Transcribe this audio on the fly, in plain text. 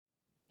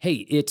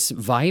Hey, it's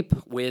Vipe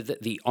with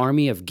the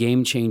Army of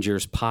Game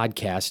Changers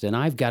podcast, and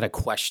I've got a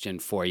question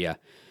for you.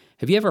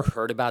 Have you ever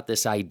heard about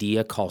this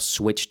idea called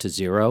Switch to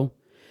Zero?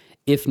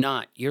 If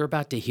not, you're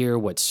about to hear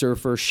what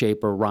surfer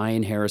shaper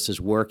Ryan Harris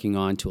is working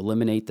on to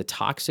eliminate the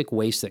toxic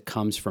waste that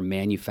comes from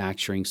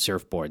manufacturing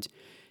surfboards.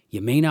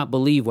 You may not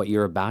believe what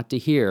you're about to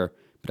hear,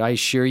 but I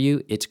assure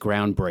you it's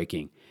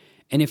groundbreaking.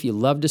 And if you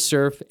love to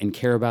surf and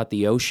care about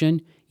the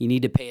ocean, you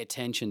need to pay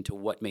attention to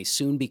what may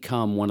soon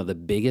become one of the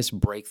biggest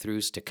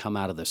breakthroughs to come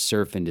out of the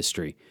surf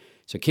industry.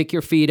 So kick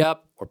your feet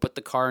up or put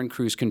the car in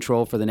cruise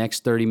control for the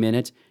next 30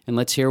 minutes, and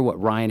let's hear what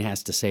Ryan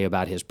has to say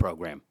about his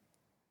program.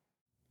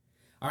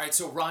 All right,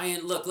 so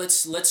Ryan, look,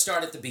 let's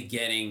start at the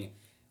beginning.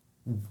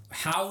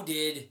 How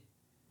did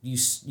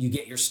you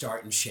get your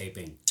start in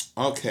shaping?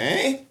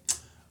 Okay.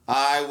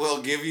 I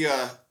will give you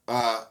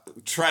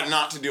try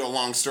not to do a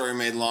long story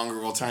made longer.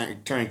 We'll try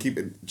and keep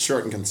it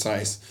short and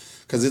concise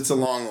because it's a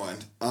long one.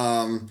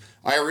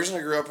 I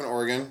originally grew up in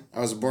Oregon.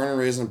 I was born and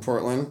raised in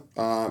Portland.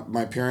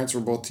 My parents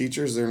were both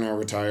teachers. They're now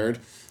retired.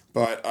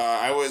 But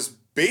I was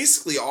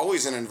basically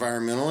always an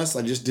environmentalist.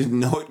 I just didn't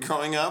know it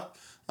growing up.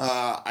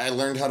 I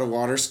learned how to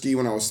water ski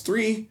when I was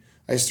 3.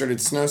 I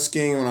started snow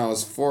skiing when I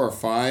was 4 or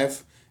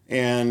 5.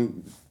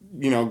 And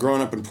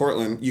growing up in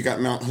Portland, you got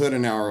Mount Hood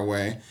an hour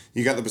away.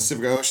 You got the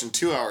Pacific Ocean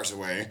 2 hours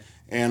away.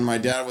 And my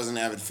dad was an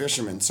avid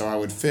fisherman, so I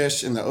would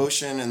fish in the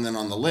ocean and then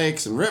on the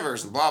lakes and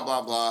rivers and blah,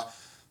 blah, blah.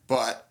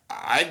 But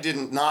I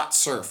did not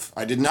surf.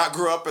 I did not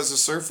grow up as a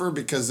surfer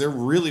because there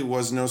really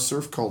was no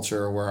surf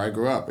culture where I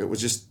grew up. It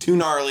was just too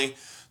gnarly.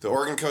 The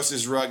Oregon coast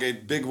is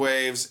rugged, big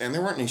waves, and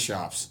there weren't any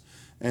shops.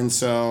 And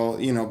so,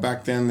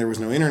 back then there was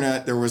no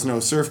internet, there was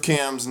no surf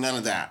cams, none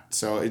of that.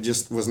 So it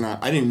just was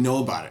not, I didn't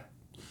know about it.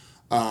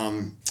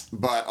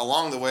 But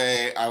along the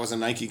way, I was a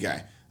Nike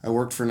guy. I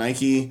worked for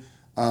Nike,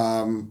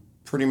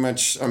 pretty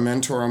much a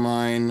mentor of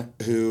mine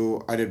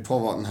who I did pole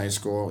vault in high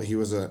school. He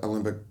was an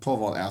Olympic pole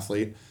vault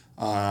athlete,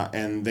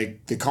 and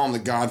they call him the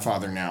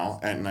Godfather now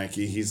at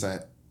Nike. He's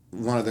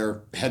one of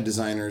their head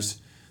designers,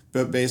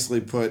 but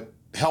basically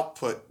helped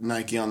put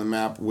Nike on the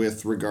map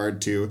with regard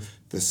to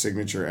the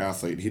signature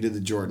athlete. He did the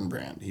Jordan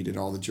brand. He did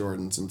all the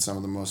Jordans and some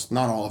of the most,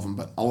 not all of them,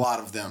 but a lot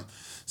of them.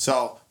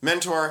 So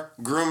mentor,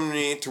 groomed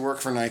me to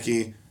work for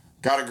Nike,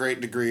 got a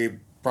great degree,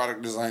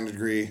 product design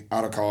degree,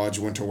 out of college,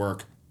 went to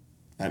work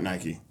at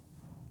Nike.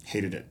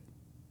 Hated it.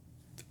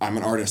 I'm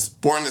an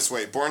artist, born this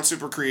way, born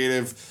super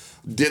creative,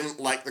 didn't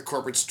like the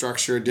corporate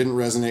structure, didn't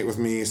resonate with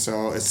me.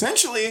 So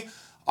essentially,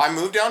 I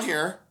moved down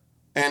here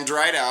and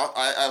dried out.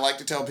 I like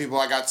to tell people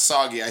I got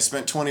soggy. I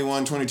spent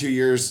 22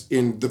 years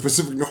in the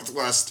Pacific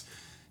Northwest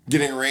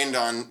getting rained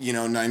on,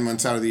 9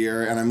 months out of the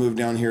year, and I moved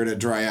down here to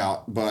dry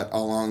out. But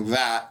along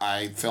that,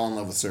 I fell in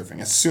love with surfing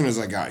as soon as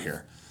I got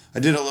here. I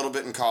did a little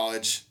bit in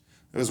college.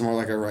 It was more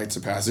like a rites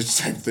of passage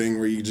type thing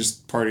where you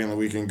just party on the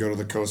weekend, go to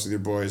the coast with your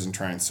boys and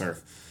try and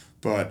surf.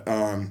 But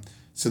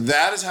so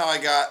that is how I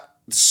got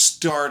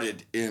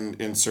started in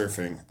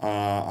surfing.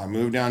 I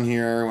moved down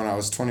here when I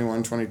was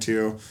 21,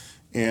 22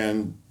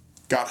 and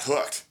got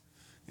hooked.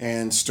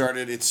 And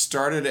it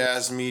started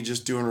as me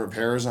just doing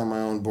repairs on my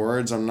own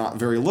boards. I'm not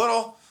very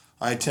little.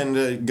 I tend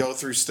to go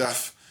through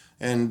stuff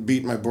and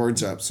beat my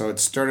boards up. So it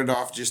started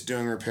off just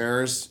doing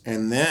repairs,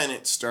 and then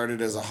it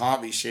started as a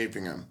hobby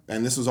shaping them.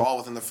 And this was all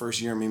within the first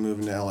year of me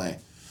moving to LA.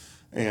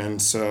 And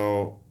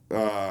so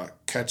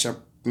catch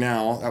up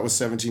now, that was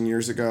 17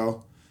 years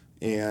ago.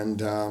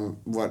 And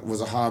what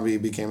was a hobby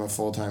became a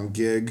full-time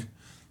gig.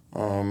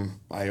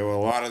 I owe a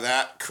lot of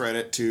that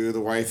credit to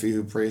the wifey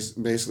who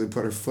basically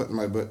put her foot in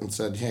my butt and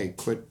said, hey,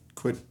 quit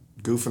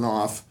goofing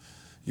off.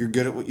 You're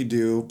good at what you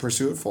do.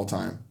 Pursue it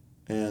full-time.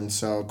 And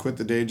so quit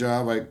the day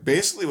job. I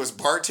basically was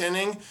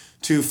bartending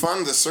to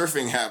fund the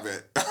surfing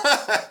habit.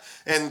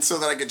 And so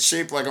that I could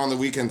shape like on the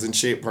weekends and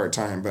shape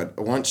part-time. But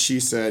once she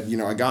said,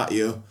 I got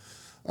you,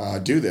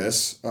 do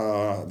this,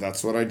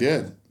 that's what I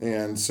did.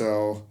 And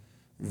so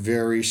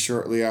very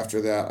shortly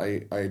after that,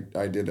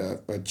 I did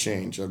a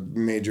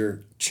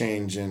major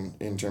change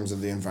in terms of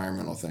the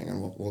environmental thing,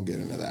 and we'll get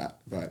into that.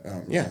 But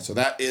so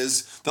that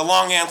is the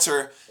long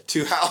answer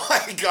to how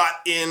I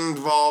got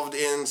involved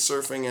in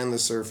surfing and the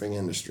surfing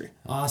industry.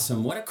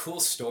 Awesome. What a cool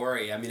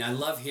story. I mean, I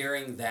love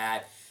hearing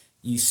that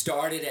you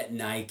started at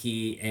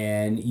Nike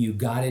and you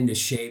got into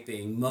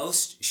shaping.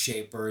 Most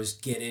shapers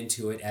get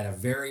into it at a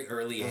very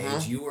early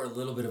age. You were a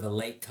little bit of a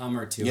late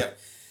comer to it.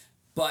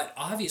 But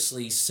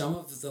obviously, some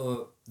of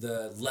the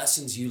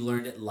lessons you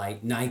learned at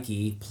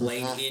Nike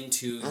played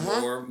into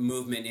your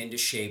movement into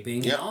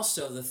shaping, and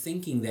also the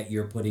thinking that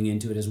you're putting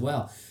into it as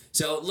well.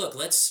 So, look,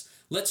 let's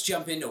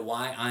jump into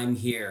why I'm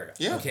here.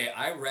 Yeah. Okay,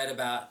 I read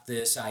about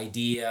this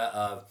idea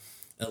of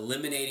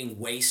eliminating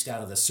waste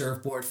out of the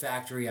surfboard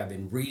factory. I've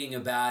been reading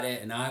about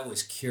it, and I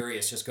was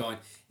curious, just going,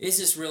 is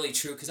this really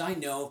true? Because I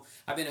know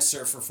I've been a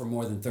surfer for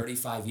more than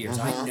 35 years.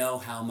 I know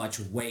how much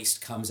waste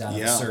comes out of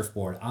the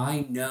surfboard.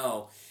 I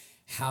know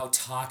how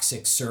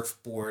toxic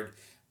surfboard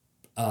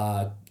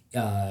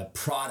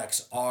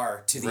products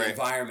are to the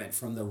environment,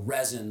 from the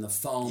resin, the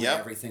foam, and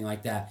everything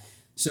like that.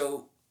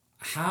 So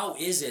how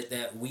is it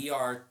that we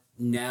are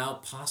now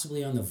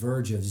possibly on the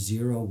verge of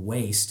zero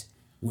waste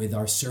with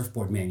our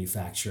surfboard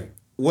manufacturing?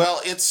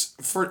 Well, it's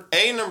for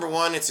number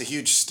one, it's a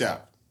huge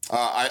step.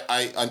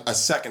 A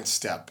second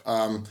step.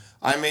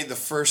 I made the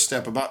first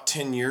step about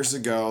 10 years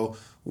ago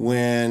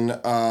when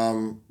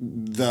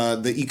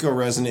the eco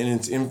resin in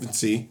its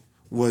infancy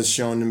was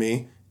shown to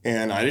me,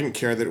 and I didn't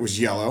care that it was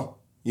yellow.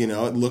 You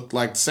know, it looked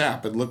like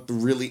sap. It looked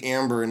really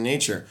amber in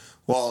nature.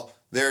 Well,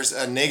 there's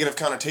a negative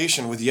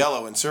connotation with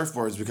yellow in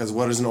surfboards because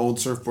what does an old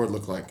surfboard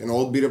look like? An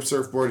old beat up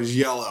surfboard is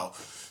yellow.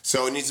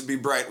 So it needs to be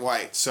bright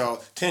white.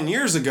 So 10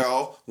 years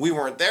ago, we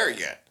weren't there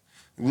yet.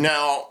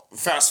 Now,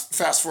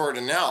 fast forward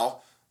to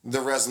now,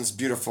 the resin's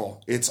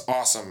beautiful. It's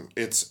awesome.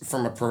 It's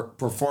from a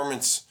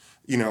performance,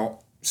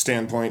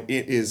 standpoint,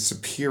 it is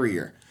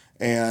superior.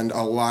 And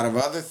a lot of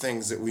other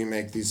things that we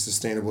make these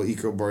sustainable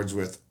eco boards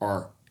with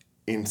are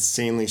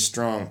insanely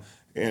strong.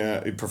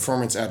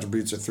 Performance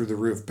attributes are through the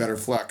roof. Better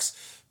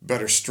flex,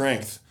 better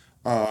strength.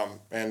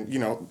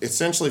 And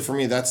essentially for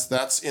me,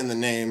 that's in the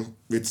name.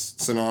 It's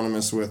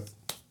synonymous with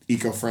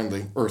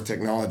eco-friendly earth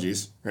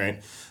technologies,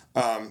 right?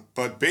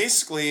 But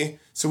basically,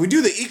 so we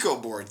do the eco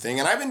board thing,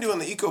 and I've been doing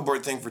the eco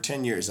board thing for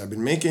 10 years. I've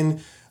been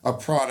making a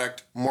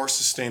product more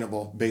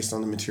sustainable based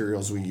on the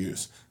materials we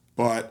use.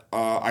 But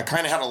I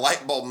kind of had a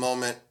light bulb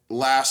moment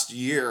last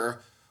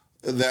year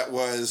that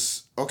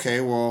was,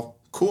 okay, well,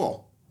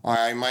 cool.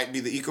 I might be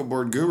the eco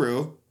board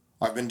guru.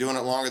 I've been doing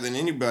it longer than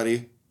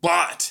anybody,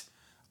 but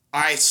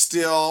I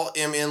still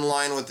am in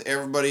line with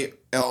everybody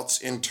else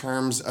in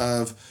terms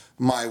of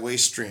my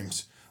waste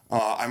streams.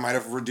 I might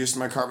have reduced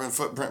my carbon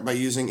footprint by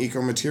using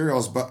eco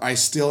materials, but I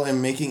still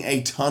am making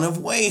a ton of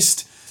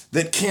waste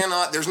that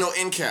there's no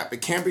end cap.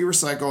 It can't be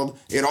recycled.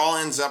 It all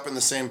ends up in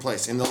the same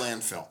place, in the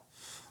landfill.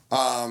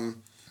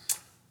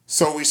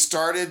 So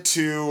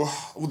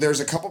there's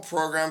a couple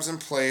programs in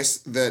place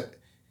that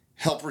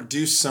help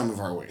reduce some of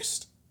our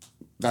waste.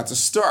 That's a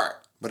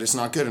start, but it's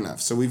not good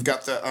enough. So we've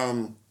got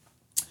the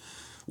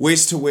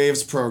Waste to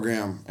Waves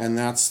program, and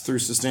that's through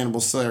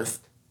Sustainable Surf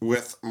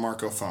with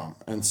Marco Foam.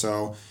 And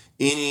so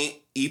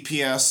any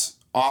EPS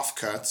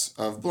offcuts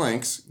of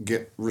blanks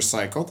get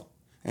recycled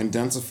and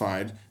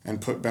densified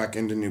and put back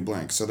into new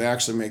blanks. So they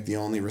actually make the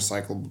only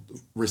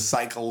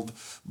recycled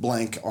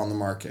blank on the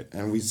market.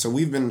 And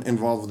we've been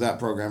involved with that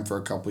program for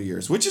a couple of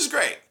years, which is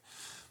great.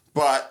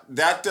 But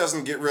that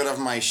doesn't get rid of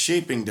my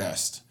shaping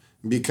dust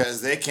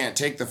because they can't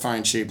take the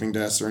fine shaping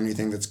dust or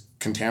anything that's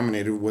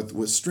contaminated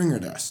with stringer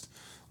dust.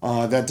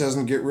 That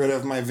doesn't get rid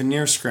of my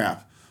veneer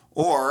scrap.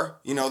 Or,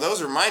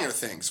 those are minor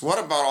things. What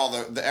about all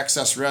the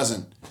excess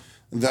resin?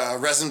 The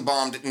resin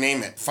bombed,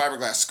 name it,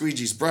 fiberglass,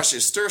 squeegees,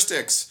 brushes, stir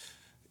sticks,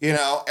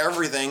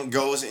 everything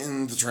goes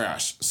in the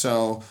trash.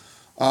 So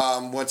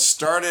what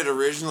started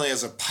originally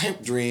as a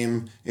pipe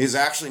dream is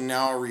actually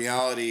now a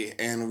reality,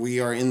 and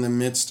we are in the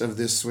midst of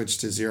this switch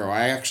to zero.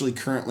 I actually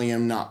currently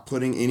am not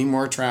putting any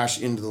more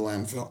trash into the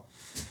landfill.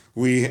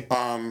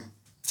 To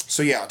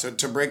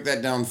break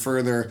that down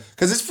further,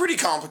 because it's pretty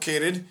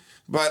complicated,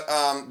 but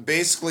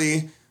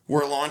basically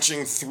we're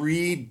launching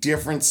 3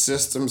 different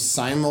systems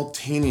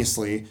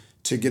simultaneously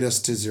to get us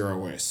to zero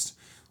waste.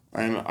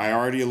 And I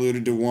already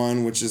alluded to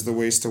one, which is the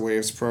Waste to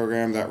Waves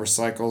program that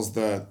recycles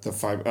the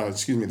foam,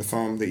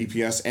 the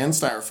EPS, and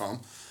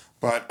styrofoam.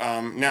 But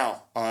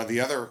now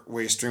the other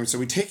waste stream. So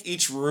we take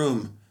each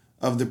room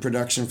of the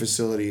production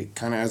facility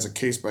kind of as a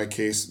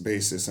case-by-case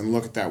basis and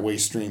look at that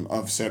waste stream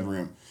of said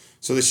room.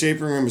 So the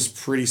shaping room is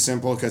pretty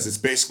simple because it's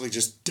basically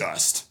just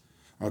dust,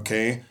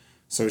 okay?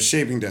 So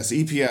shaping dust,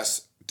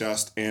 EPS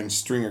dust, and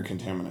stringer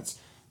contaminants.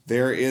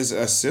 There is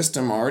a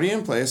system already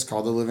in place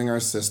called the Living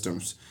Earth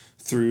Systems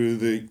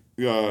through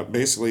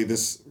basically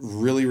this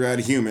really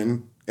rad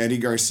human, Eddie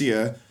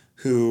Garcia,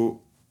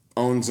 who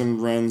owns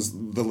and runs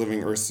the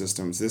Living Earth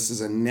Systems. This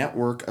is a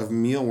network of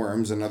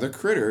mealworms and other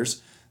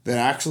critters that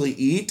actually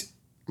eat,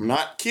 I'm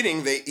not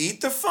kidding, they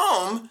eat the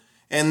foam,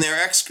 and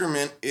their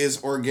excrement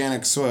is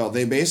organic soil.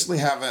 They basically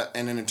have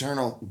an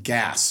internal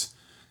gas.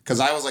 Because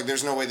I was like,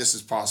 there's no way this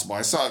is possible.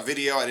 I saw a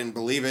video, I didn't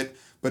believe it,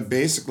 but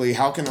basically,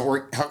 how can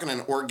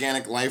an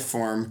organic life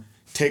form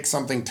take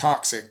something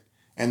toxic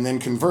and then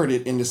convert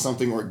it into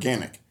something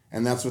organic?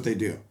 And that's what they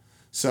do.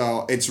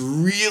 So it's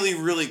really,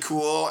 really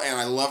cool, and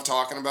I love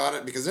talking about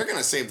it because they're going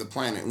to save the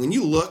planet. When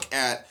you look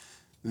at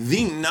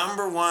the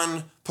number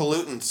one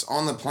pollutants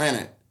on the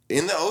planet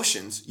in the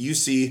oceans, you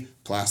see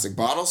plastic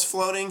bottles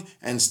floating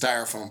and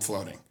styrofoam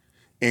floating.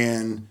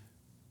 And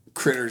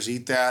critters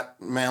eat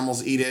that,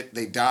 mammals eat it,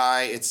 they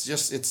die. It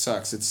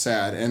sucks. It's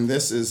sad. And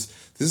this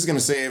is going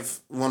to save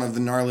one of the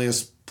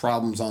gnarliest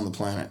problems on the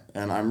planet.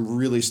 And I'm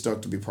really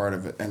stoked to be part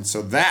of it. And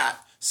so that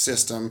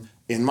system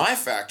in my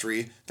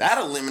factory, that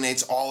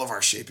eliminates all of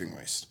our shaping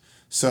waste.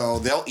 So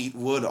they'll eat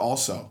wood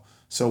also.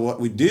 So what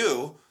we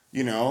do,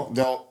 we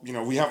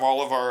have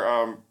all of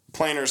our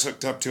planers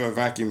hooked up to a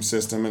vacuum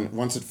system. And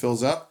once it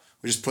fills up,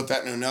 we just put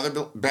that in another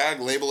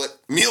bag, label it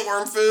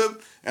mealworm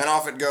food, and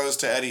off it goes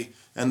to Eddie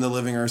and the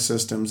Living Earth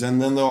Systems.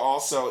 And then they'll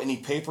also, any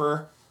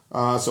paper,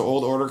 so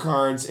old order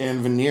cards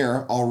and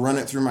veneer, I'll run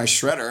it through my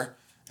shredder,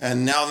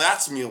 and now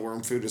that's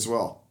mealworm food as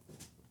well.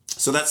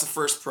 So that's the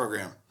first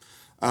program.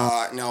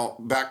 Now,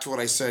 back to what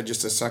I said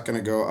just a second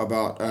ago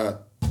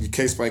about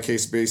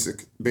case-by-case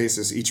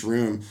basis, each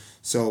room.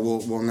 So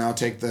we'll now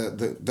take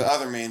the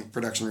other main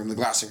production room, the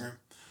glassing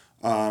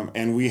room.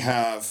 And we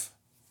have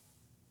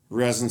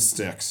resin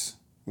sticks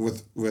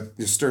with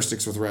stir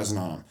sticks with resin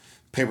on them,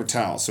 paper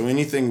towels. So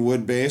anything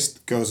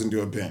wood-based goes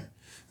into a bin.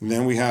 And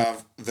then we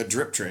have the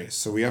drip trays.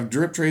 So we have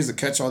drip trays that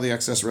catch all the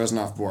excess resin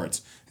off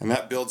boards. And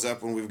that builds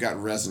up when we've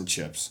got resin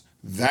chips.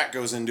 That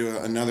goes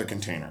into another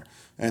container.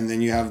 And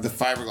then you have the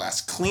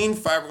fiberglass. Clean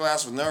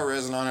fiberglass with no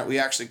resin on it. We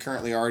actually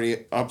currently already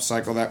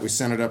upcycle that. We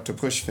sent it up to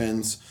Push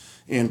Fins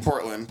in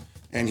Portland.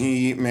 And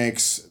he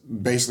makes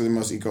basically the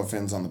most eco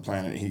fins on the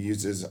planet. He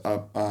uses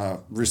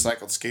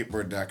recycled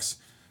skateboard decks,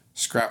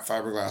 scrap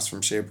fiberglass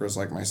from shapers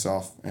like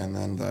myself, and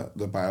then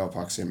the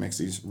bioepoxy and makes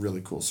these really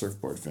cool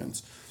surfboard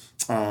fins.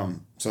 So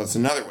that's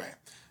another way.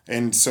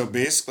 And so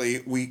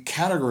basically we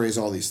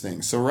categorize all these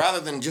things. So rather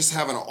than just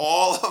having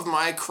all of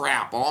my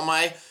crap, all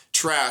my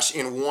trash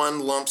in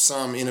one lump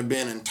sum in a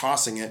bin and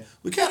tossing it,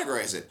 we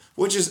categorize it,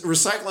 which is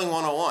recycling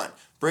 101.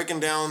 Breaking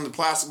down the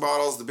plastic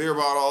bottles, the beer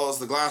bottles,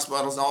 the glass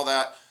bottles, all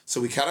that.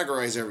 So we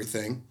categorize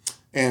everything.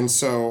 And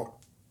so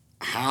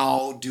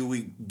how do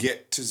we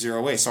get to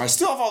zero waste? So I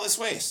still have all this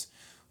waste.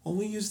 Well,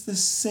 we use the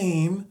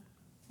same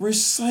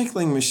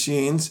recycling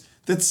machines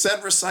that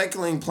said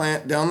recycling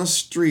plant down the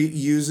street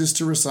uses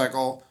to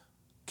recycle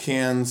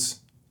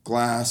cans,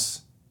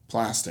 glass,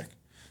 plastic.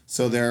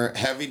 So they're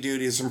heavy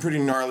duty, some pretty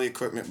gnarly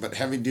equipment, but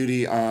heavy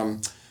duty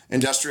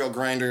industrial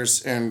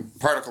grinders and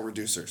particle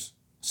reducers.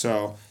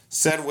 So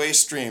said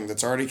waste stream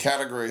that's already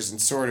categorized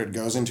and sorted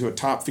goes into a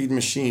top feed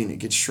machine. It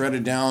gets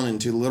shredded down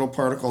into little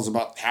particles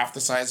about half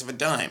the size of a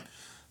dime.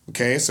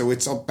 Okay, so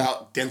it's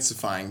about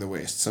densifying the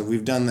waste. So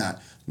we've done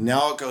that.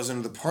 Now it goes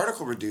into the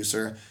particle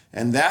reducer,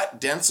 and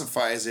that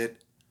densifies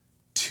it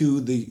to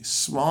the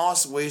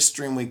smallest waste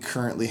stream we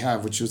currently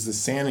have, which is the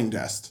sanding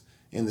dust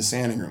in the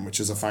sanding room, which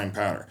is a fine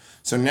powder.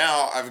 So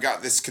now I've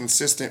got this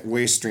consistent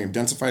waste stream,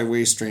 densified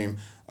waste stream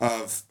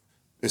of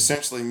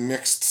essentially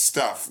mixed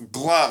stuff.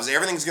 Gloves,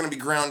 everything's going to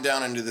be ground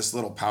down into this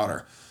little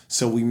powder.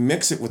 So we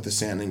mix it with the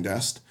sanding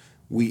dust.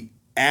 We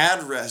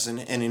add resin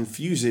and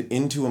infuse it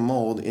into a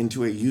mold,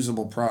 into a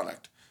usable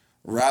product,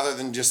 rather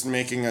than just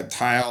making a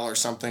tile or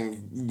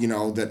something,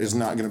 that is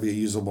not going to be a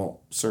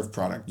usable surf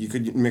product. You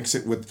could mix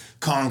it with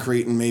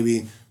concrete and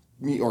maybe,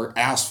 or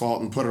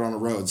asphalt and put it on a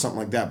road, something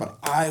like that. But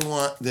I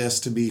want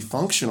this to be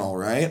functional,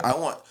 right? I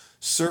want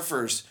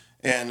surfers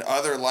and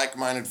other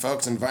like-minded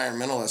folks,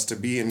 environmentalists, to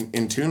be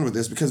in tune with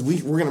this, because we're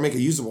going to make a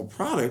usable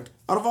product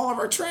out of all of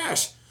our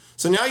trash.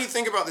 So now you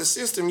think about this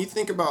system, you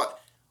think about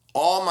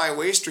all my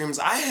waste streams.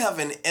 I have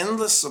an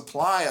endless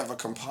supply of a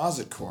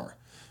composite core,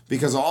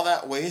 because all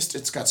that waste,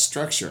 it's got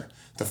structure.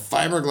 The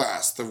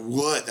fiberglass, the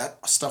wood,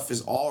 that stuff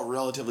is all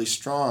relatively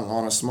strong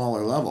on a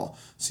smaller level.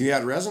 So you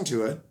add resin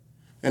to it,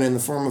 and in the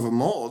form of a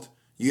mold,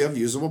 you have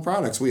usable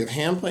products. We have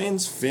hand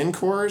planes, fin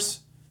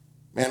cores,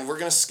 and we're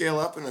going to scale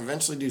up and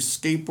eventually do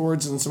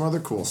skateboards and some other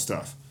cool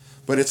stuff.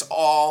 But it's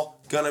all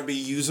going to be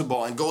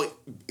usable. And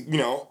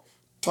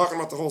talking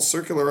about the whole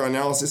circular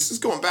analysis, it's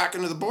going back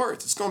into the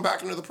boards. It's going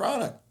back into the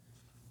product.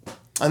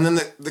 And then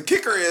the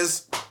kicker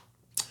is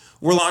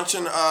we're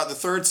launching the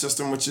third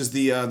system, which is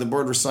the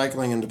board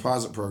recycling and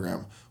deposit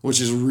program, which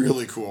is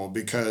really cool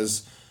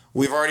because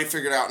we've already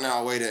figured out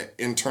now a way to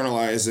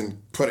internalize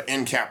and put an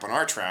end cap on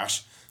our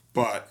trash.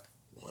 But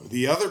one of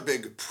the other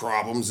big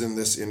problems in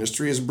this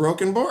industry is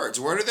broken boards.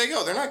 Where do they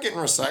go? They're not getting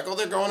recycled.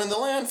 They're going into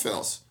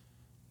landfills,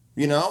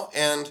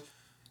 and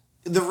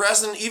the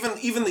resin,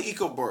 even the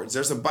eco boards,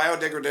 there's a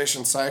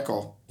biodegradation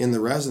cycle in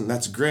the resin.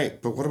 That's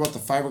great. But what about the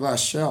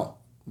fiberglass shell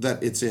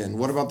that it's in?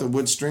 What about the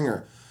wood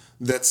stringer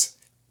that's,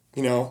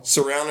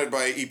 surrounded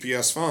by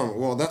EPS foam?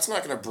 Well, that's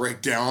not going to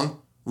break down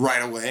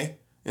right away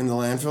in the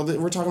landfill.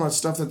 We're talking about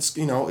stuff that's,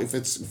 if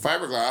it's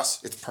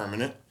fiberglass, it's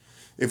permanent.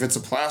 If it's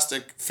a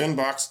plastic fin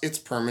box, it's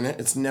permanent.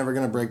 It's never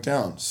going to break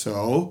down.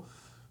 So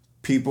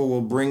people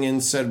will bring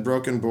in said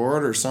broken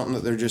board or something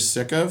that they're just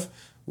sick of.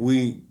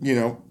 We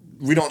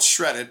don't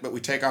shred it, but we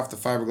take off the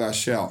fiberglass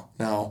shell.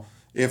 Now,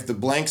 if the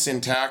blank's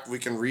intact, we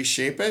can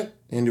reshape it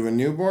into a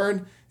new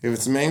board. If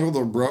it's mangled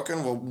or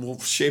broken, we'll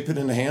shape it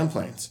into hand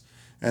planes.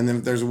 And then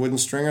if there's a wooden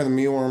stringer, the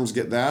mealworms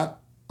get that.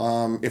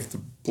 If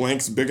the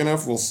blank's big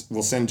enough, we'll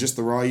send just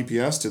the raw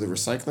EPS to the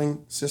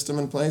recycling system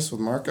in place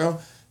with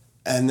Marco.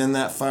 And then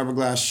that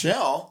fiberglass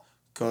shell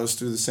goes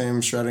through the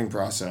same shredding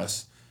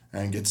process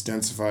and gets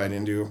densified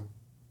into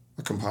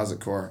a composite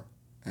core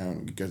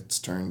and gets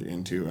turned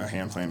into a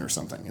hand plane or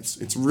something.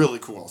 It's really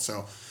cool.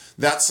 So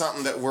that's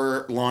something that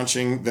we're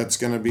launching that's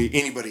going to be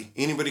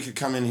anybody could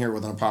come in here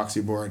with an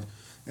epoxy board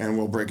and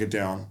we'll break it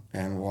down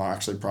and we'll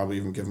actually probably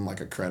even give them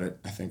like a credit.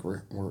 I think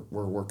we're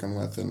working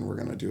with, and we're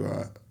going to do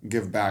a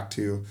give back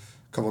to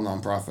a couple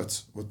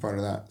nonprofits with part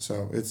of that.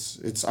 So it's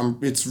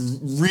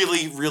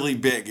really, really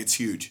big. It's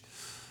huge.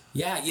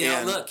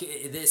 Yeah, look,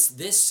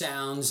 this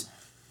sounds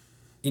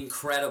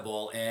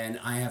incredible, and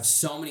I have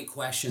so many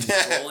questions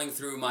rolling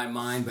through my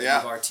mind, but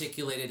you've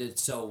articulated it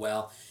so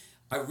well.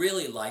 I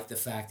really like the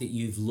fact that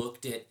you've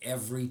looked at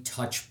every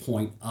touch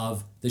point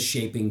of the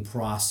shaping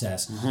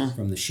process,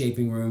 from the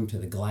shaping room to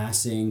the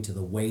glassing to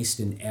the waste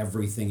and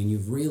everything. And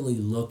you've really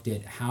looked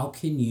at how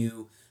can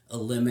you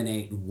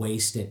eliminate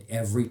waste at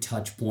every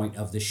touch point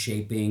of the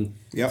shaping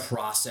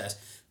process.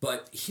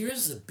 But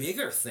here's the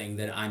bigger thing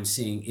that I'm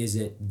seeing is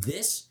that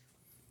this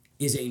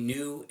is a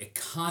new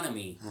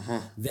economy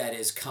that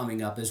is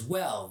coming up as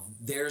well.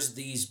 There's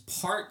these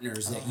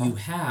partners that you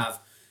have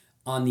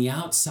on the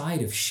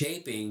outside of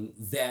shaping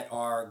that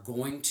are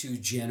going to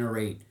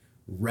generate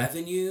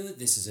revenue.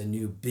 This is a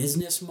new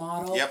business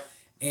model. Yep.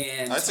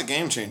 And that's a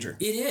game changer.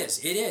 It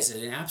is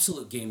an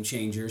absolute game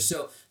changer.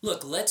 So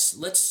look,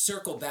 let's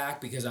circle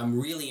back because I'm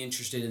really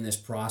interested in this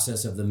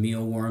process of the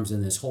mealworms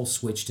and this whole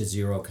switch to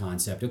zero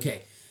concept.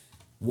 Okay,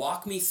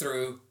 walk me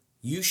through.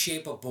 You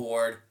shape a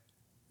board.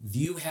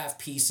 You have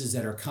pieces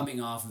that are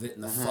coming off of it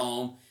in the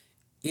foam.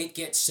 It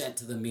gets sent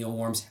to the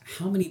mealworms.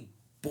 How many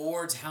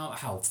boards?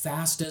 How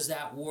fast does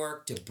that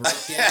work to break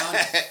down?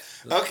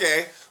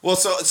 Okay. Well,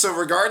 so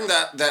regarding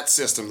that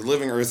system, the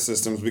Living Earth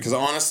systems, because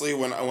honestly,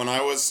 when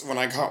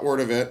I caught word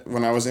of it,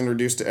 when I was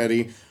introduced to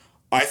Eddie,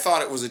 I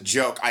thought it was a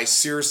joke. I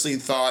seriously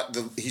thought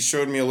he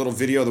showed me a little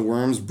video of the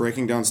worms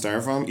breaking down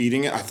styrofoam,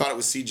 eating it. I thought it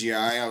was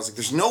CGI. I was like,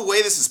 there's no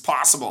way this is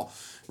possible,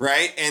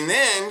 right? And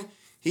then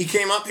he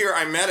came up here,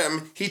 I met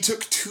him, he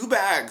took 2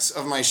 bags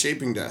of my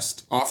shaping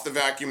dust off the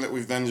vacuum that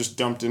we've then just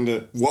dumped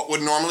into what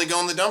would normally go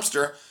in the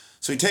dumpster.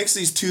 So he takes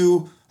these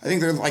 2, I think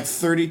they're like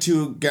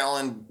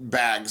 32-gallon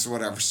bags or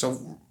whatever,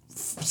 so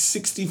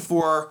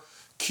 64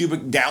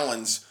 cubic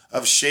gallons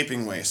of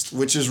shaping waste,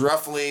 which is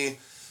roughly,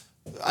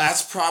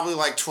 that's probably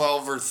like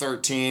 12 or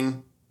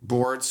 13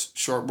 boards,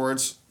 short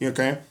boards,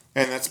 okay?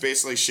 And that's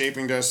basically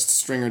shaping dust,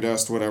 stringer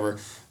dust, whatever.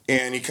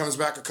 And he comes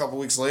back a couple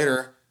weeks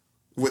later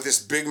with this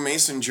big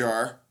mason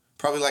jar,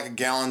 probably like a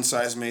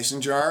gallon-sized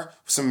mason jar,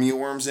 with some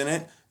mealworms in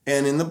it,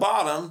 and in the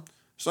bottom,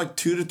 it's like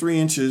 2 to 3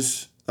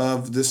 inches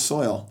of this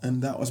soil,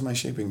 and that was my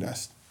shaping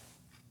dust.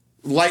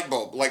 Light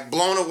bulb, like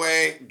blown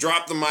away,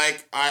 dropped the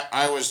mic.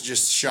 I was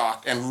just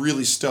shocked and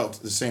really stoked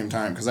at the same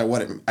time because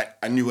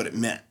I knew what it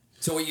meant.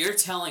 So what you're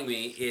telling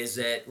me is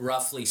that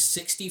roughly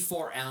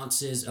 64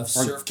 ounces of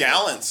surfboard...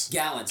 Gallons.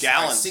 Gallons.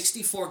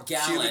 64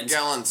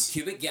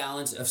 cubic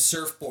gallons of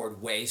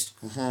surfboard waste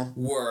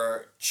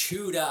were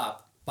chewed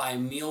up by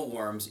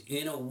mealworms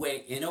in a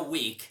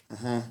week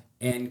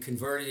and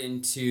converted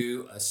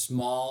into a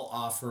small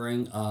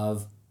offering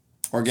of...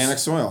 Organic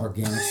soil.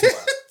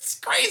 It's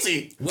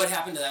crazy. What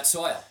happened to that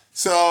soil?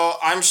 So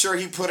I'm sure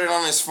he put it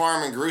on his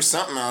farm and grew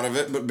something out of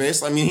it. But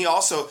basically, I mean, he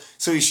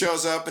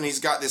shows up and he's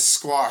got this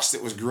squash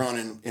that was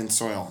grown in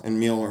soil, in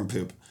mealworm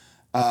poop.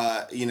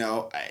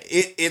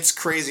 It's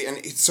crazy.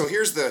 And so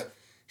here's the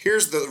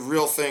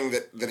real thing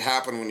that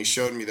happened when he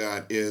showed me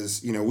that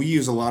is, we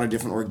use a lot of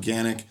different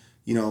organic,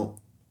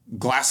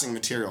 glassing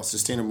materials,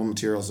 sustainable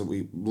materials that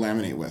we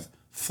laminate with.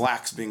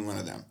 Flax being one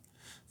of them.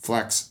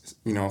 Flax,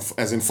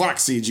 as in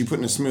flax seeds you put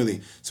in a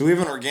smoothie. So we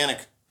have an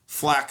organic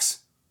flax,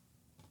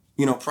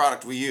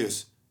 product we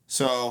use.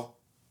 So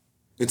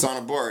it's on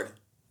a board.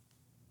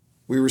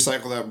 We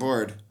recycle that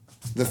board.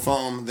 The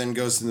foam then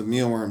goes to the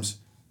mealworms.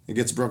 It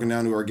gets broken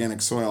down to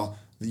organic soil.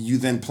 You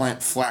then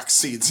plant flax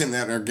seeds in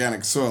that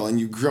organic soil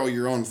and you grow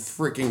your own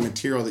freaking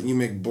material that you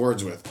make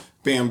boards with.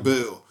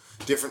 Bamboo,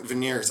 different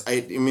veneers.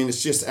 I mean,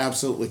 it's just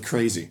absolutely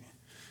crazy.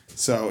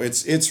 So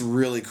it's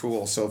really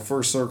cool. So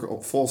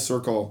full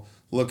circle,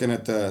 looking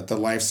at the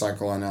life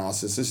cycle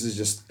analysis, this is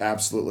just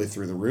absolutely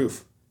through the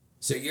roof.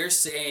 So you're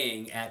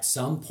saying at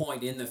some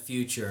point in the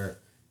future,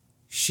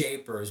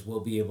 shapers will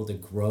be able to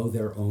grow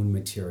their own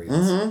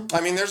materials.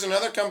 I mean, there's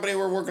another company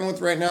we're working with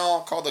right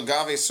now called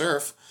Agave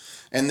Surf,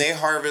 and they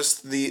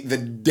harvest the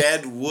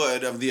dead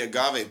wood of the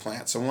agave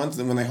plant. So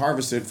when they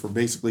harvest it for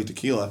basically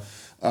tequila,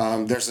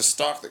 there's a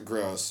stalk that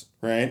grows,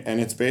 right? And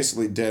it's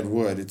basically dead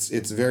wood.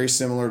 It's very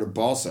similar to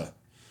balsa.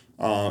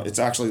 It's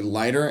actually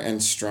lighter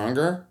and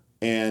stronger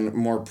and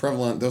more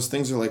prevalent. Those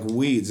things are like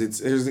weeds.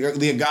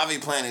 The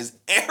agave plant is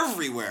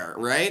everywhere,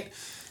 right?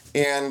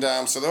 And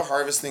so they're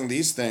harvesting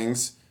these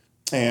things.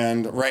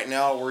 And right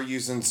now we're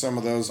using some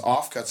of those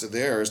offcuts of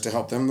theirs to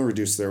help them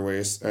reduce their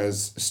waste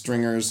as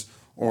stringers,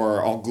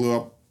 or I'll glue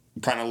up,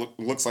 kind of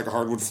looks like a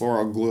hardwood floor.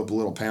 I'll glue up a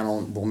little panel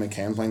and we'll make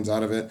hand planes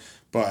out of it.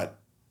 But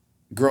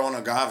growing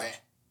agave,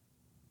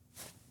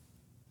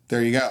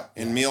 there you go,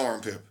 in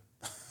mealworm poop.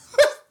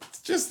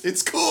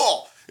 It's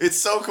cool. It's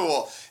so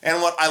cool.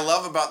 And what I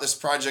love about this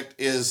project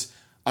is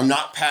I'm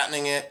not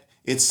patenting it.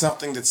 It's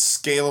something that's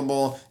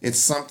scalable. It's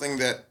something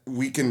that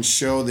we can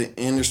show the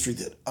industry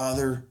that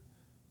other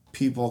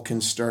people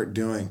can start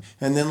doing.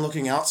 And then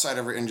looking outside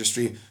of our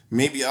industry,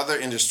 maybe other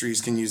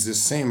industries can use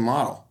this same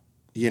model.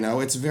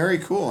 It's very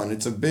cool, and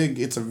it's a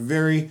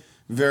very,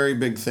 very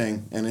big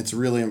thing, and it's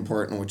really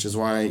important, which is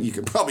why you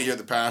can probably hear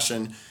the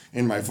passion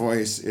in my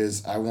voice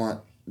is I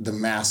want the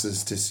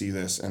masses to see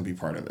this and be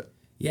part of it.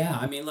 Yeah,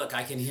 I mean, look,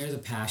 I can hear the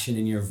passion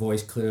in your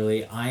voice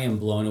clearly. I am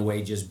blown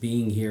away just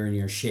being here in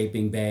your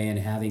shaping bay and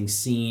having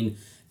seen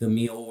the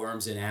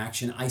mealworms in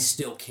action. I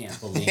still can't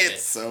believe it.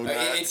 It's so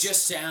nuts. It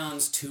just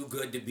sounds too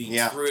good to be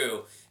Yeah.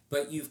 true.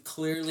 But you've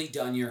clearly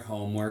done your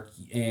homework,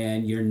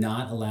 and you're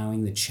not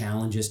allowing the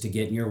challenges to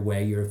get in your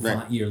way.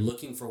 You're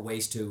looking for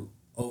ways to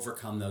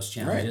overcome those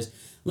challenges.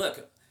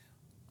 Look,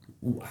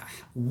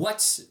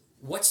 what's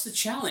the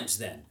challenge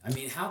then? I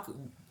mean, how?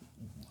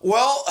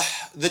 Well,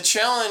 the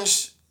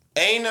challenge,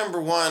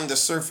 number one, the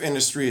surf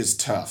industry is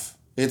tough.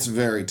 It's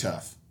very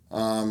tough.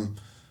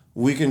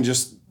 We can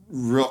just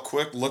real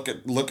quick look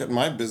at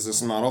my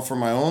business model for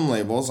my own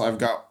labels. I've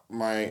got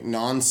my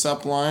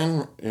non-sup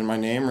line in my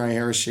name right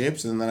here,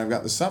 Shapes, and then I've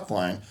got the sup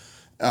line,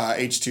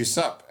 H2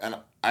 Sup, and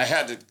I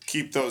had to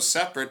keep those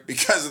separate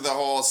because of the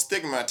whole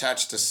stigma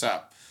attached to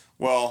sup.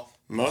 Well,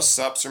 most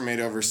sups are made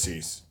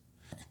overseas,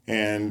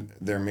 and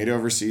they're made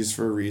overseas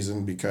for a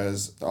reason,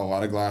 because a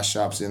lot of glass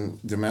shops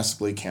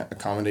domestically can't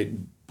accommodate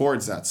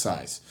boards that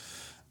size.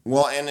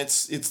 Well, and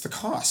it's the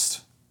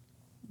cost.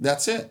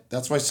 That's it.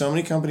 That's why so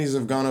many companies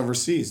have gone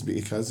overseas,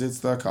 because it's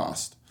the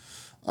cost.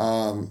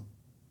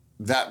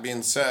 That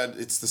being said,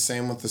 it's the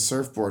same with the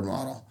surfboard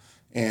model.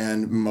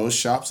 And most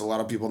shops, a lot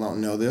of people don't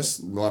know this.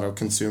 A lot of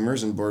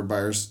consumers and board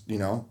buyers,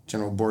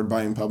 general board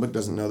buying public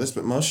doesn't know this.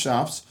 But most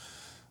shops,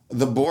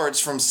 the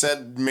boards from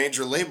said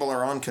major label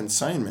are on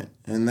consignment.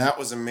 And that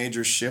was a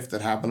major shift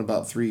that happened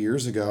about 3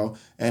 years ago.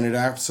 And it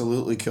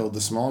absolutely killed the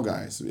small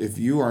guys. If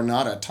you are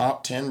not a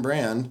top 10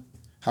 brand,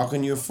 how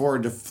can you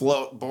afford to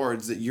float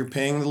boards that you're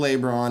paying the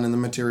labor on and the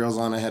materials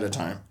on ahead of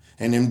time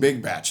and in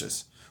big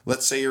batches?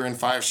 Let's say you're in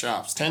 5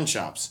 shops, 10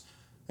 shops,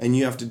 and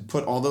you have to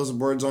put all those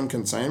boards on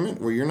consignment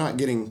where you're not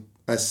getting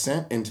a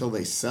cent until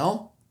they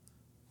sell.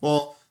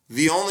 Well,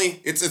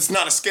 it's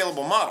not a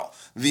scalable model.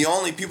 The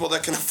only people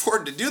that can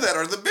afford to do that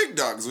are the big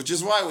dogs, which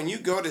is why when you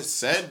go to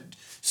said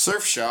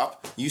surf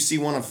shop, you see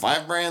one of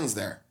 5 brands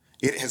there.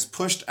 It has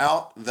pushed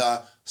out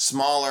the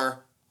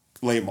smaller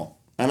label.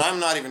 And I'm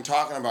not even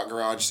talking about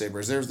garage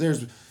shapers.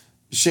 There's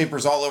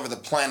shapers all over the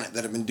planet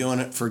that have been doing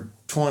it for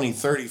 20,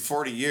 30,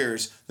 40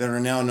 years that are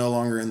now no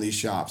longer in these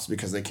shops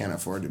because they can't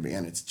afford to be.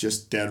 And it's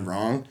just dead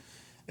wrong.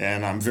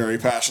 And I'm very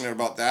passionate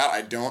about that.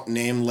 I don't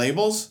name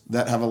labels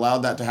that have allowed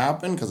that to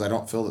happen because I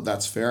don't feel that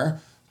that's fair.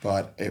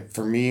 But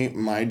for me,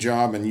 my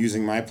job and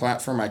using my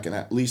platform, I can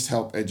at least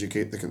help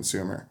educate the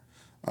consumer.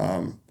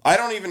 I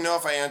don't even know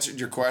if I answered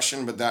your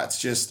question, but that's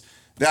just...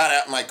 that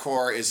at my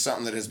core is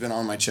something that has been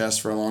on my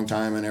chest for a long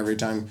time, and every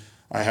time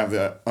I have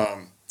the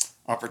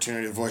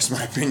opportunity to voice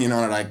my opinion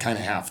on it, I kind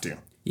of have to.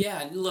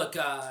 Yeah, look,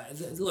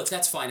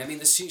 that's fine. I mean,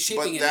 the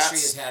shaping industry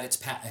has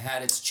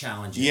had its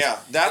challenges. Yeah,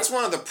 that's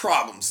one of the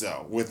problems,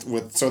 though.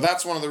 So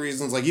that's one of the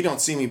reasons, like, you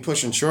don't see me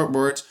pushing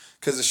shortboards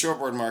because the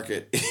shortboard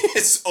market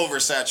is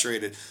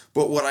oversaturated.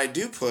 But what I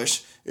do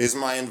push is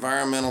my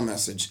environmental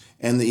message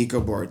and the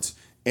eco boards.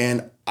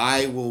 And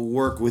I will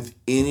work with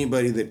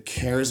anybody that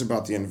cares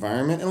about the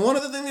environment. And one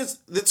of the things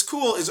that's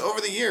cool is over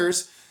the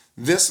years,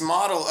 this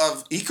model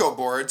of eco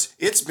boards,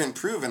 it's been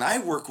proven. I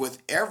work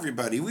with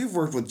everybody. We've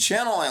worked with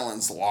Channel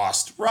Islands,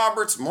 Lost,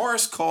 Roberts,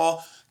 Morris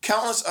Cole,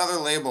 countless other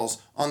labels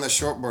on the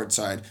shortboard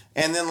side,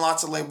 and then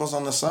lots of labels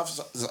on the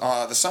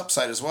sup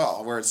side as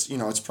well, where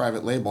it's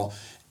private label.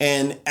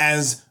 And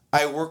as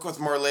I work with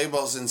more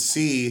labels and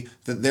see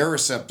that they're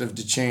receptive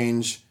to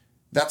change,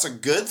 that's a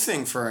good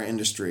thing for our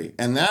industry.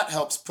 And that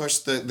helps push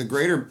the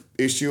greater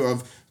issue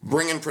of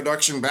bringing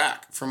production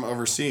back from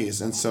overseas.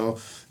 And so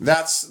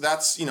that's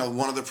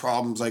one of the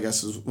problems, I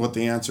guess, is what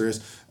the answer is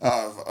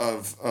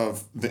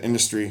of the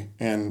industry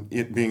and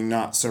it being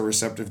not so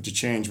receptive to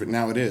change. But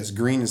now it is.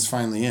 Green is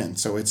finally in.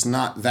 So it's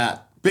not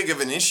that big of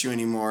an issue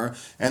anymore.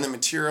 And the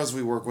materials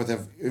we work with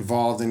have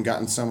evolved and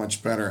gotten so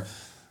much better.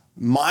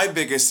 My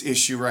biggest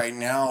issue right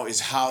now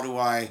is how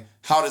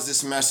does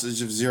this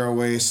message of zero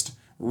waste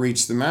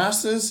reach the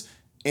masses,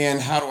 and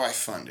how do I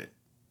fund it?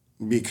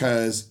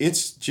 Because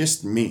it's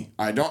just me.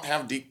 I don't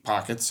have deep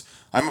pockets.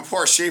 I'm a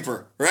poor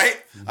shaper,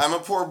 right? I'm a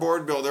poor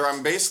board builder.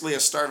 I'm basically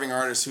a starving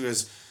artist who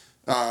has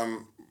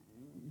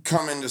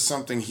come into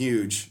something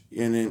huge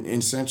and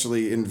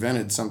essentially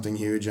invented something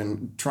huge,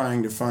 and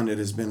trying to fund it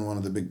has been one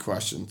of the big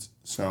questions.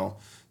 So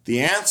the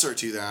answer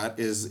to that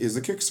is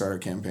the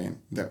Kickstarter campaign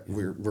that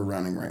we're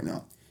running right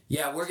now.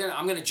 Yeah,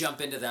 I'm gonna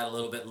jump into that a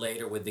little bit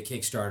later with the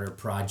Kickstarter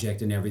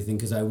project and everything,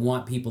 because I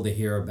want people to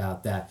hear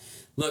about that.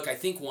 Look, I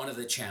think one of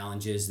the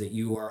challenges that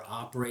you are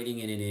operating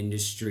in an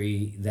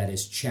industry that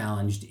is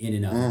challenged in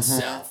and of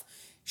itself.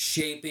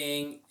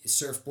 Shaping,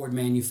 surfboard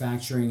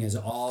manufacturing has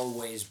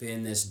always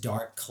been this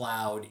dark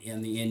cloud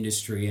in the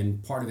industry,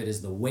 and part of it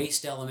is the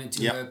waste element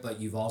to it,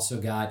 but you've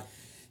also got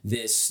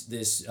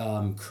this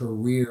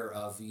career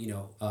of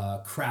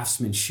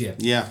craftsmanship,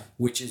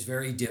 which is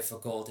very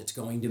difficult. It's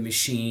going to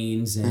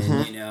machines,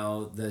 and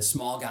the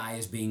small guy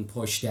is being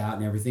pushed out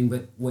and everything.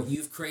 But what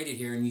you've created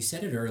here, and you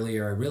said it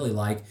earlier, I really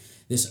like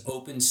this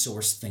open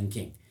source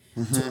thinking,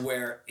 to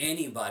where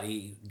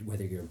anybody,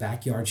 whether you're a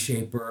backyard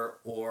shaper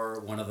or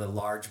one of the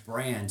large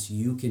brands,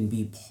 you can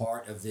be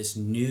part of this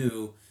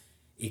new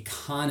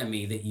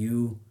economy that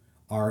you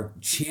are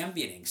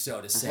championing,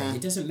 so to say.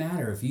 It doesn't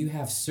matter if you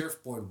have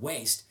surfboard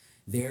waste.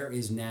 There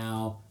is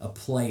now a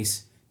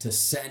place to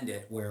send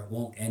it where it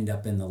won't end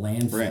up in the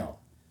landfill.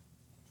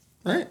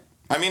 Right.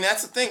 I mean,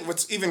 that's the thing.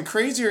 What's even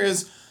crazier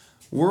is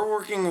we're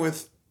working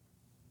with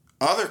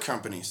other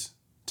companies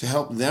to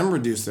help them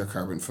reduce their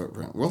carbon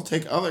footprint. We'll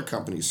take other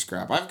companies'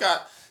 scrap. I've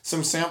got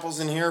some samples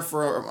in here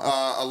for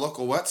a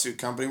local wetsuit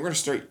company. We're going to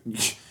start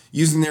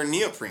using their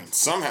neoprene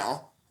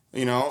somehow.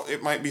 You know,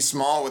 it might be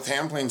small with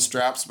hand plane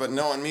straps, but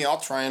knowing me, I'll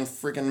try and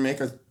freaking make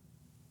a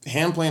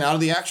hand plane out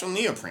of the actual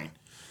neoprene.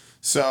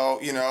 So,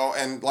 you know,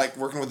 and like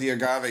working with the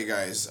agave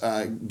guys,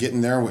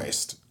 getting their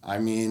waste. I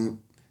mean,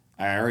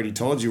 I already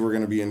told you we're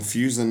going to be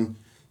infusing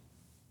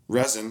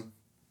resin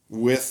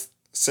with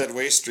said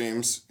waste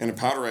streams in a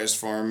powderized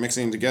form,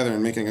 mixing them together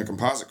and making a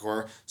composite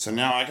core. So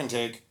now I can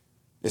take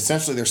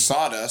essentially their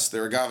sawdust,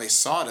 their agave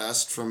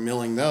sawdust from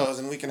milling those,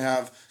 and we can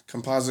have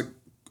composite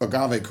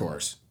agave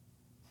cores.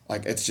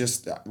 Like, it's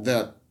just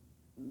that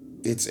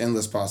it's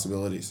endless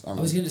possibilities. I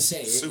was going to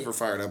say, super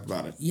fired up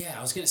about it. Yeah,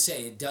 I was going to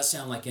say, it does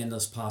sound like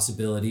endless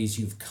possibilities.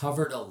 You've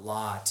covered a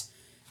lot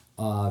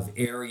of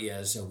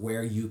areas of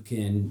where you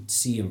can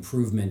see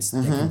improvements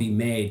that can be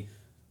made.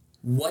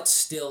 What's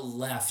still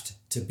left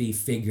to be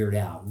figured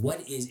out?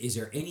 What is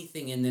there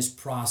anything in this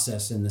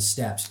process and the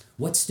steps?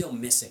 What's still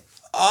missing?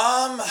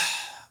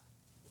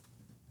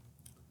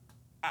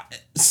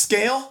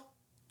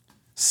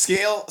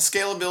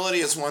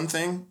 Scalability is one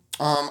thing.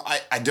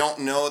 I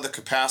don't know the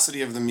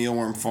capacity of the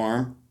mealworm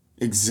farm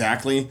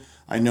exactly.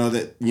 I know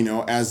that, you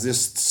know, as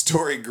this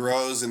story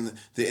grows and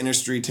the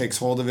industry takes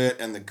hold of it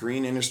and the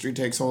green industry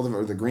takes hold of it,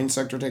 or the green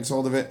sector takes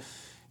hold of it,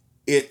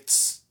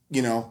 it's,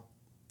 you know,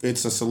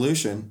 it's a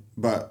solution.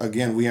 But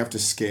again, we have to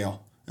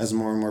scale. As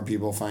more and more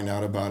people find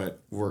out about it,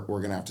 we're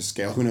going to have to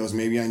scale. Who knows?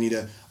 Maybe I need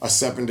a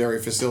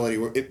secondary facility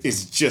where it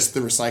is just the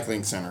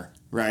recycling center,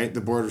 right?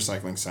 The board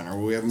recycling center.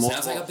 We have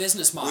multiple, sounds like a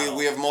business model.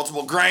 We have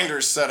multiple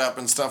grinders set up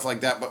and stuff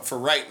like that. But for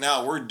right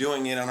now, we're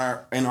doing it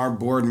in our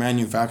board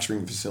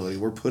manufacturing facility.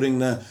 We're putting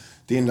the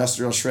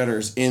industrial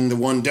shredders in the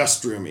one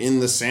dust room, in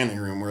the sanding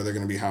room where they're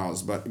going to be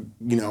housed. But,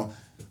 you know,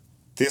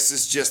 this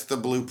is just the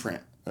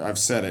blueprint. I've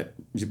said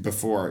it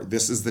before.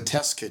 This is the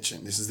test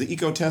kitchen. This is the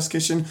eco test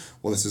kitchen.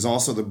 Well, this is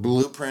also the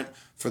blueprint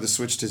for the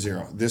switch to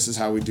zero. This is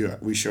how we do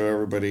it. We show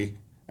everybody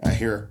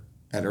here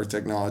at Earth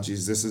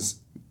Technologies, this is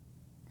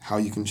how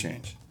you can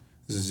change.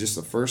 This is just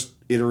the first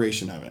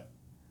iteration of it.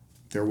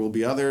 There will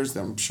be others.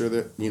 I'm sure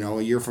that, you know,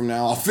 a year from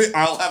now,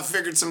 I'll have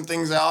figured some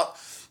things out.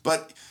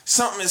 But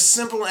something as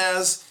simple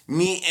as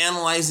me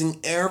analyzing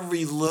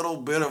every little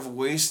bit of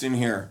waste in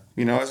here.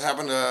 You know, it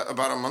happened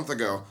about a month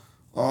ago.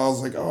 I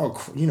was like,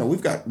 oh, you know,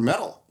 we've got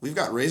metal. We've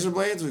got razor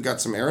blades. We've got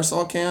some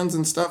aerosol cans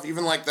and stuff.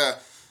 Even like the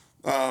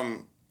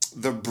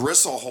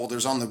bristle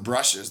holders on the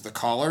brushes, the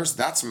collars,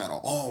 that's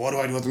metal. Oh, what do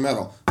I do with the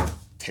metal?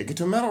 Take it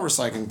to a metal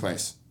recycling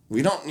place.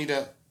 We don't need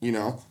to, you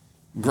know,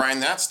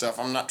 grind that stuff.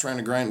 I'm not trying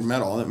to grind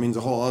metal. That means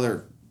a whole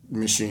other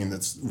machine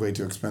that's way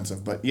too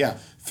expensive. But yeah,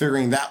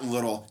 figuring that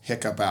little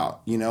hiccup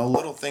out, you know,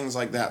 little things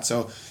like that.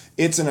 So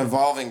it's an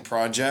evolving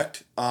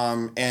project.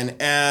 And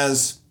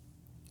as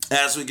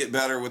we get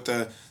better with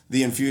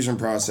the infusion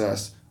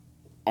process,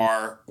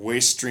 our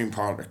waste stream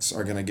products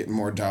are going to get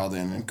more dialed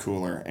in and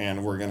cooler,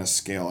 and we're going to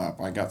scale up.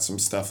 I got some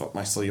stuff up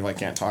my sleeve I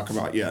can't talk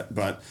about yet,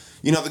 but,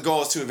 you know, the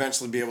goal is to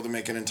eventually be able to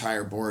make an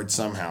entire board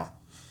somehow.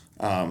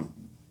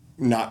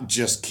 Not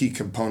just key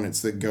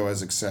components that go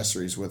as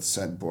accessories with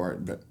said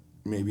board, but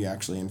maybe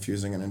actually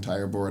infusing an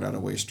entire board out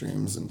of waste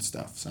streams and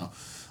stuff. So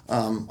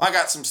I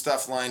got some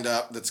stuff lined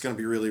up that's going to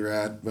be really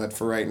rad, but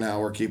for right now,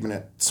 we're keeping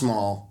it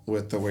small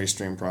with the waste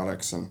stream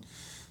products. And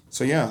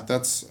so, yeah,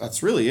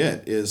 that's really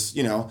it is,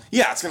 you know,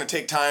 yeah, it's going to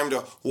take time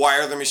to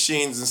wire the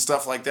machines and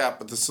stuff like that,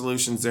 but the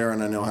solution's there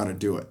and I know how to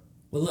do it.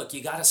 Well, look,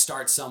 you got to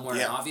start somewhere,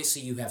 Yeah. and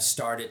obviously you have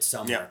started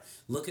somewhere. Yeah.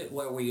 Look at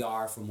where we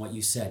are from what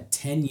you said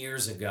 10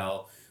 years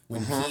ago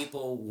when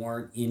people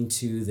weren't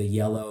into the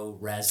yellow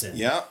resin.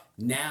 Yeah.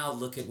 Now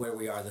look at where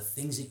we are. The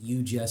things that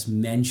you just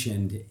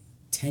mentioned,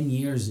 10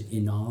 years,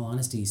 in all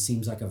honesty,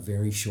 seems like a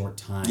very short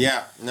time.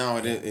 Yeah,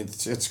 no,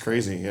 it's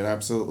crazy. It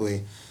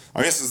absolutely,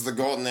 I guess it's the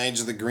golden age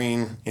of the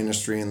green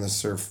industry and the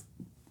surf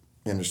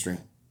industry.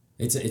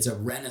 It's a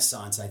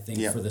renaissance, I think,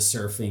 Yeah. for the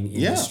surfing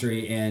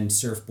industry and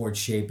surfboard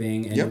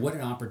shaping. And what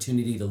an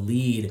opportunity to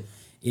lead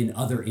in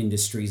other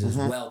industries as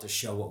well, to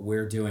show what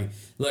we're doing.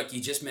 Look,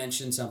 you just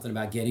mentioned something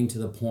about getting to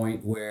the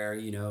point where,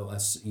 you know,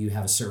 you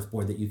have a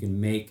surfboard that you can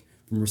make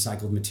from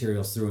recycled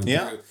materials through and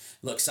through.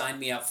 Look, sign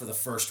me up for the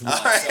first one.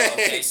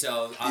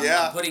 So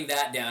I'm putting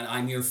that down.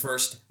 I'm your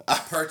first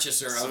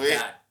purchaser of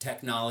that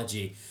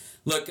technology.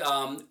 Look,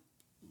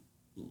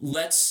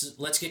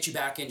 let's get you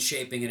back in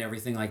shaping and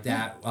everything like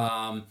that.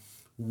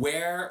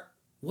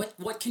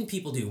 What can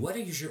people do? What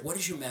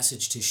is your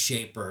message to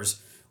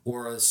shapers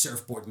or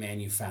surfboard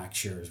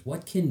manufacturers?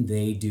 What can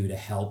they do to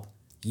help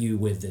you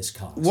with this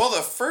cause? Well,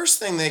 the first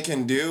thing they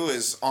can do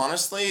is,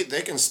 honestly,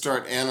 they can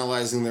start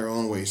analyzing their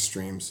own waste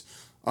streams.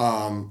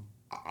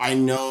 I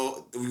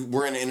know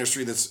we're in an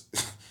industry that's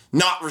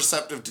not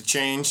receptive to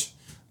change.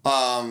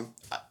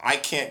 I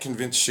can't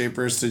convince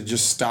shapers to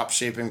just stop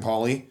shaping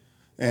poly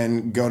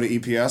and go to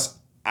EPS.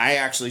 I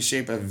actually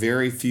shape a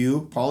very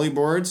few poly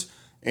boards,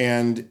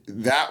 and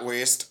that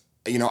waste,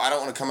 I don't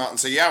want to come out and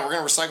say, yeah, we're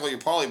going to recycle your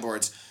poly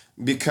boards,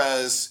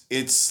 because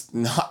it's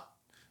not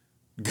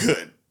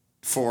good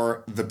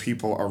for the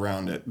people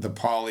around it. The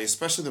poly,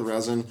 especially the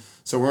resin.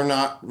 So we're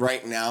not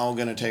right now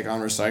going to take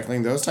on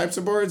recycling those types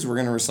of boards. We're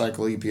going to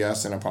recycle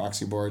EPS and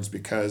epoxy boards,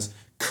 because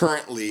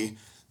currently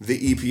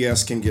the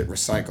EPS can get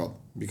recycled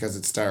because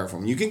it's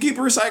styrofoam. You can keep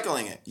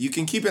recycling it. You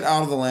can keep it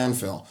out of the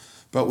landfill.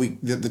 But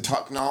the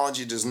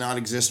technology does not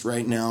exist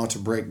right now to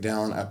break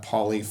down a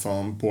poly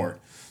foam board.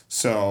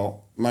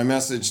 So my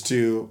message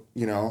to,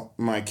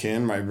 my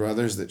kin, my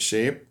brothers that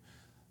shape,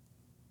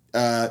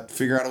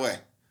 figure out a way.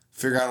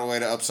 Figure out a way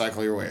to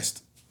upcycle your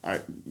waste.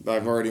 I've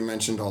already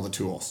mentioned all the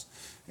tools.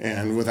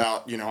 And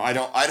without, I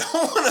don't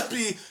want to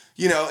be,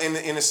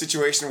 in a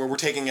situation where we're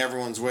taking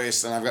everyone's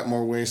waste, and I've got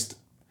more waste.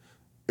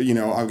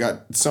 I've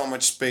got so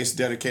much space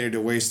dedicated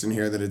to waste in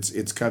here that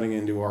it's cutting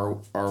into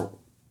our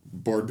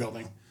board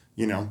building.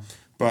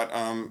 But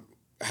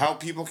how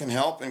people can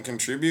help and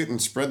contribute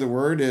and spread the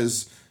word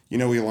is,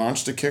 we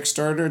launched a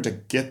Kickstarter to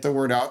get the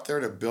word out there,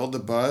 to build the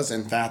buzz,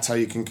 and that's how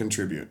you can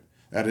contribute.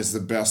 That is the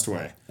best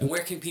way. And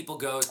where can people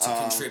go to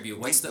contribute?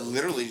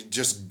 Literally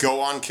just go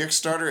on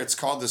Kickstarter. It's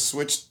called the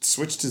Switch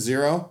to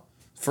Zero.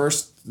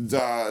 First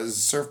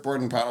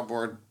surfboard and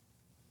paddleboard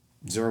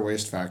zero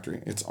waste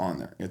factory. It's on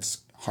there.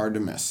 It's hard to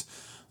miss.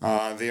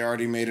 They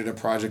already made it a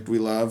project we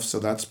love, so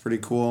that's pretty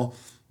cool.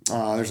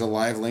 There's a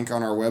live link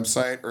on our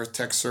website,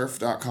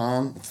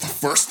 earthtechsurf.com. It's the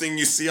first thing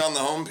you see on the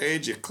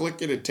homepage. You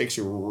click it, it takes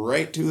you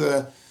right to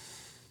the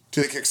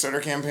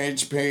Kickstarter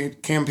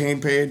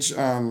campaign page.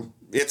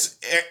 It's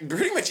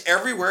pretty much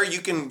everywhere you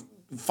can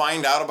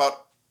find out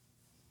about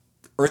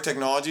Earth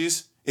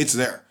Technologies. It's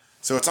there.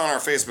 So it's on our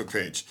Facebook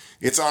page.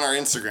 It's on our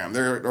Instagram.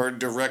 There are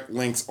direct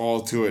links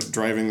all to it,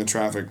 driving the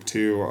traffic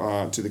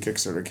to the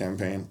Kickstarter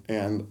campaign.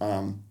 And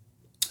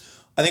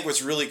I think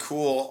what's really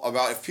cool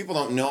about, if people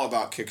don't know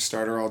about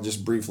Kickstarter, I'll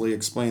just briefly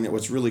explain it.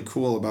 What's really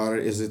cool about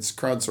it is it's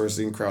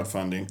crowdsourcing,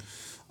 crowdfunding.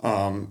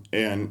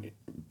 And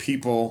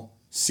people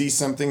see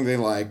something they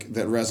like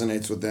that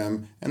resonates with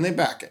them, and they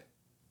back it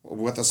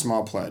with a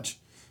small pledge.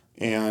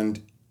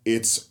 And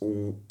it's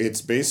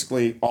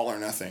basically all or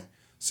nothing.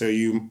 So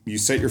you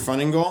set your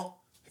funding goal.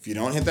 If you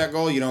don't hit that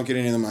goal, you don't get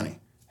any of the money.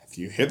 If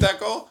you hit that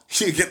goal,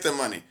 you get the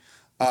money.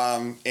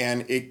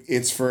 And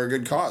it's for a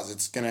good cause.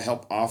 It's going to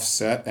help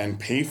offset and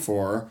pay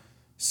for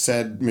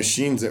said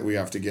machines that we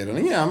have to get.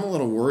 And yeah, I'm a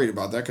little worried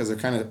about that because they're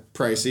kind of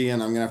pricey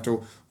and I'm going to have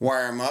to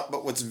wire them up.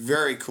 But what's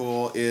very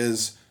cool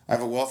is I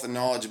have a wealth of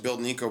knowledge of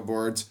building eco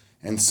boards,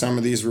 and some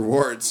of these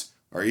rewards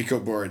are eco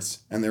boards.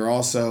 And they're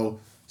also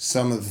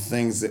some of the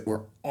things that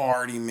we're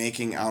already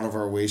making out of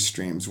our waste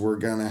streams. We're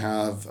going to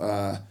have,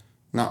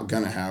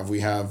 we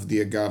have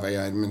the agave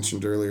I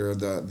mentioned earlier,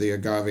 the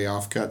agave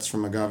offcuts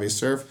from Agave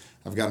Surf.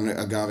 I've got an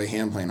agave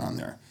handplane on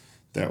there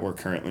that we're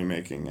currently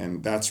making,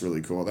 and that's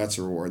really cool. That's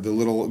a reward. The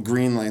little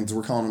green lines,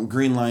 we're calling them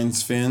green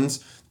lines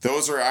fins.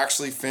 Those are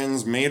actually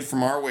fins made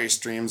from our waste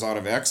streams out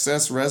of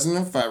excess resin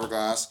and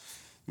fiberglass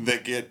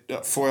that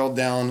get foiled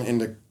down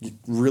into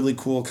really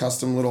cool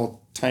custom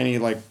little tiny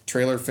like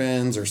trailer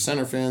fins or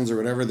center fins or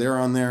whatever. They're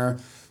on there,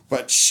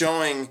 but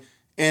showing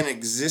an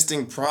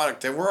existing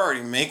product that we're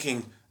already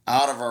making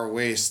out of our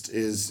waste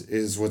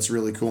is what's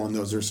really cool, and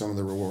those are some of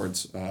the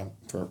rewards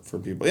for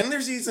people. And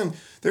there's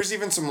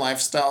even some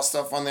lifestyle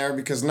stuff on there,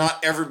 because not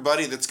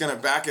everybody that's going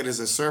to back it is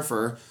a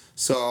surfer.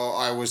 So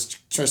I was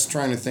just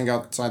trying to think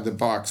outside the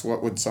box.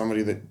 What would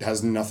somebody that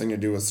has nothing to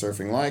do with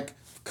surfing like?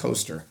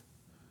 Coaster,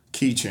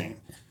 keychain.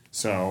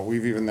 So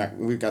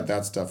we've got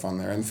that stuff on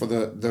there. And for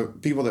the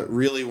people that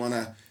really want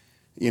to,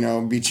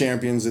 be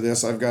champions of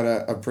this, I've got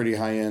a pretty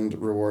high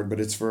end reward, but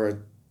it's for a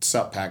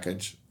SUP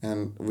package.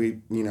 And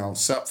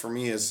SUP for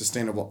me is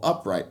sustainable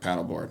upright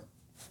paddleboard.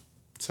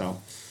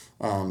 So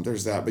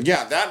there's that. But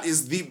yeah, that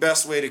is the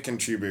best way to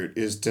contribute,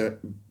 is to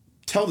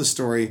tell the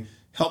story,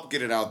 help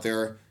get it out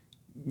there.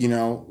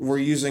 We're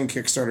using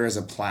Kickstarter as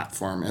a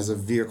platform, as a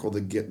vehicle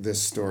to get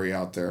this story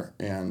out there.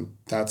 And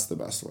that's the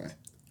best way.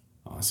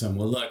 Awesome.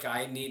 Well, look,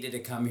 I needed to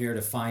come here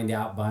to find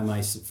out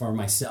for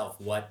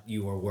myself what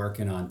you were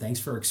working on. Thanks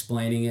for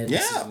explaining it. Yeah.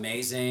 This is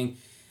amazing.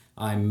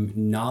 I'm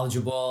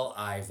knowledgeable.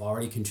 I've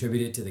already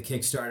contributed to the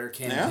Kickstarter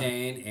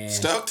campaign. Yeah. And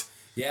stoked.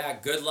 Yeah,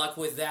 good luck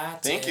with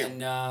that. Thank you.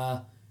 And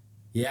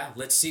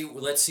let's see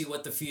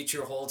what the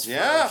future holds for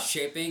Yeah.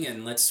 shaping,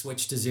 and let's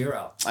switch to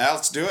zero.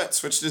 Let's do it.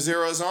 Switch to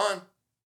Zero is on.